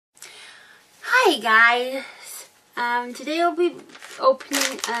Hey guys, today I'll be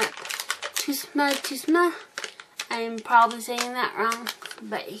opening up Tusma. I'm probably saying that wrong,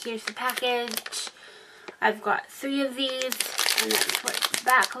 but here's the package. I've got 3 of these, and that's what the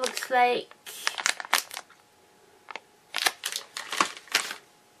back looks like.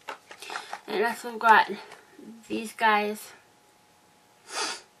 And also I've got these guys,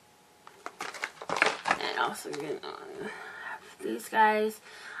 and also these guys.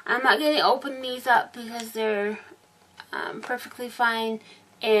 I'm not going to open these up because they're perfectly fine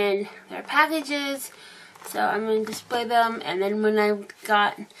in their packages. So I'm going to display them, and then when I've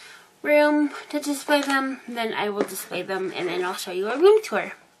got room to display them, then I will display them, and then I'll show you a room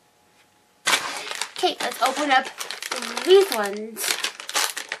tour. Okay, let's open up these ones.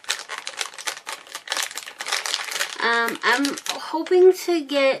 I'm hoping to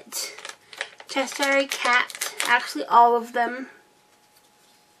get Cheshire Cat, actually all of them.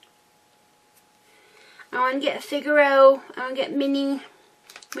 I want to get Figaro, I want to get Minnie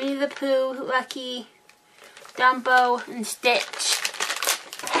the Pooh, Lucky, Dumbo, and Stitch.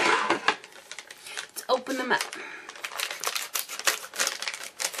 Let's open them up.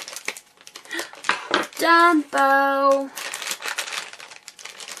 Dumbo.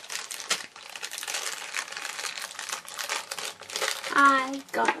 I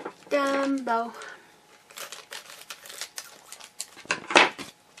got Dumbo.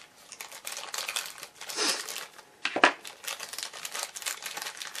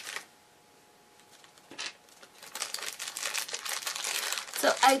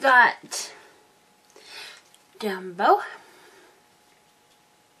 So I got Dumbo.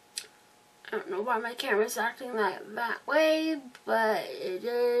 I don't know why my camera's acting like that way, but it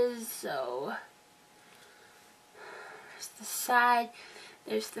is. So there's the side,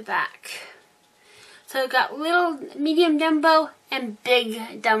 there's the back. So I got little, medium Dumbo and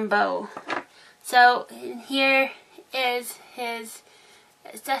big Dumbo. So in here is his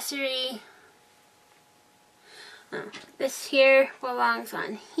accessory. This here belongs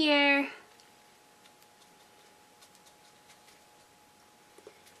on here.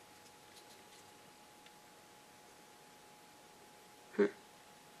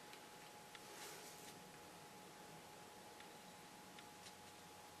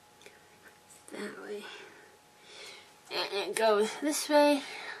 That way. And it goes this way.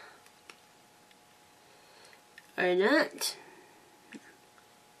 Or not.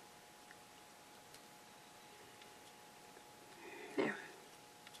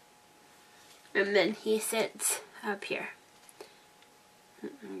 And then he sits up here.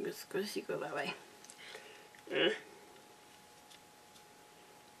 I'm just going to go that way. There.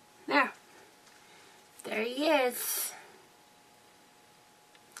 There he is.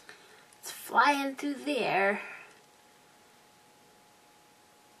 It's flying through the air.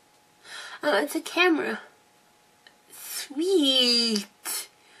 Oh, it's a camera. Sweet.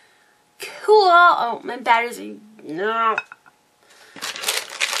 Cool. Oh, my batteries are... No.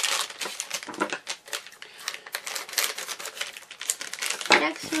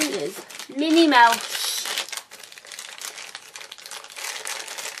 Next one is Minnie Mouse.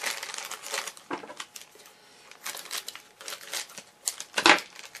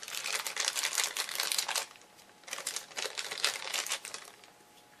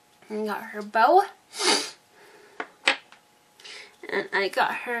 I got her bow. And I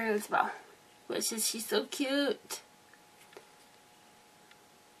got her as well. Which is, she's so cute.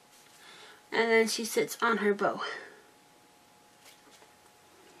 And then she sits on her bow.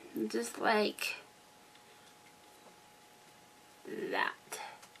 Just like that.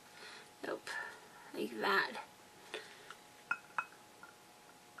 Nope. Like that.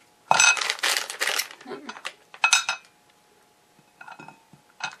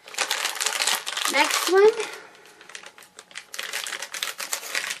 Next one.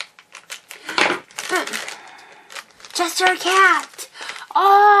 Cheshire Cat.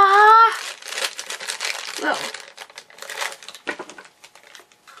 Aww. Whoa.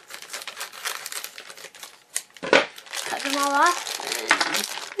 Cut them all off.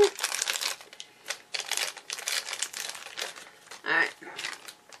 Alright.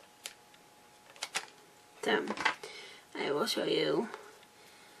 So, I will show you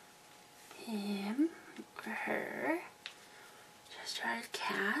him or her. Just try a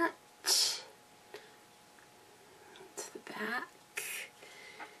cat. It's the back.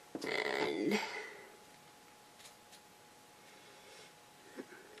 And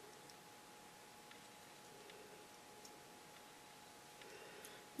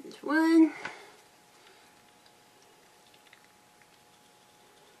there's one.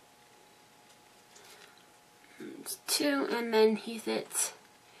 There's 2, and then he sits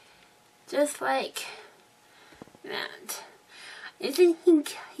Just like that. Isn't he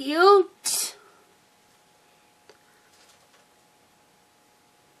cute?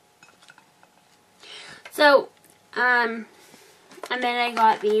 So, and then I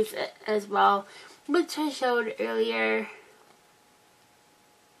got these as well, which I showed earlier.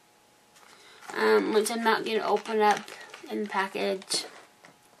 Which I'm not going to open up in the package.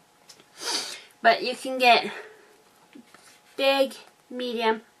 But you can get big,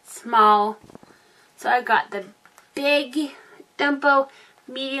 medium, small. So I got the big Dumbo,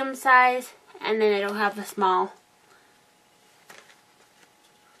 medium size, and then it'll have the small.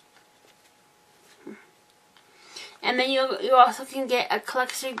 And then you also can get a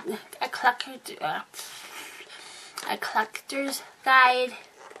collector's guide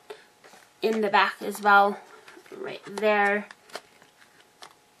in the back as well, right there.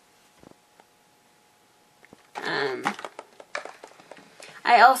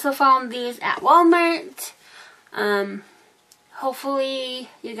 I also found these at Walmart. Hopefully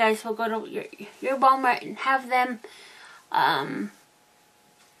you guys will go to your Walmart and have them.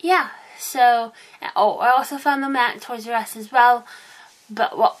 Yeah, so, oh, I also found them at Toys R Us as well.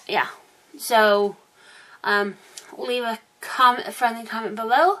 But, well, yeah. So, leave a friendly comment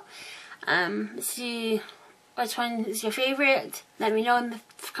below. See which one is your favorite. Let me know in the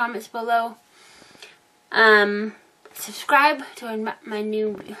comments below. Subscribe to my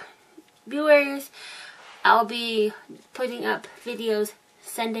new viewers. I'll be putting up videos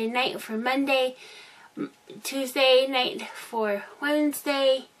Sunday night for Monday, Tuesday night for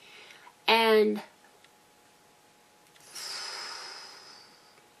Wednesday, and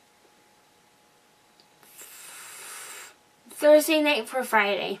Thursday night for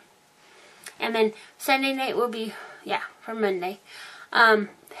Friday. And then Sunday night will be, yeah, for Monday.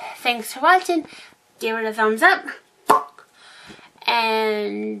 Thanks for watching. Give it a thumbs up.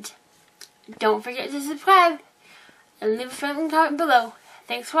 And don't forget to subscribe. And leave a friendly comment below.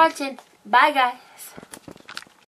 Thanks for watching. Bye, guys.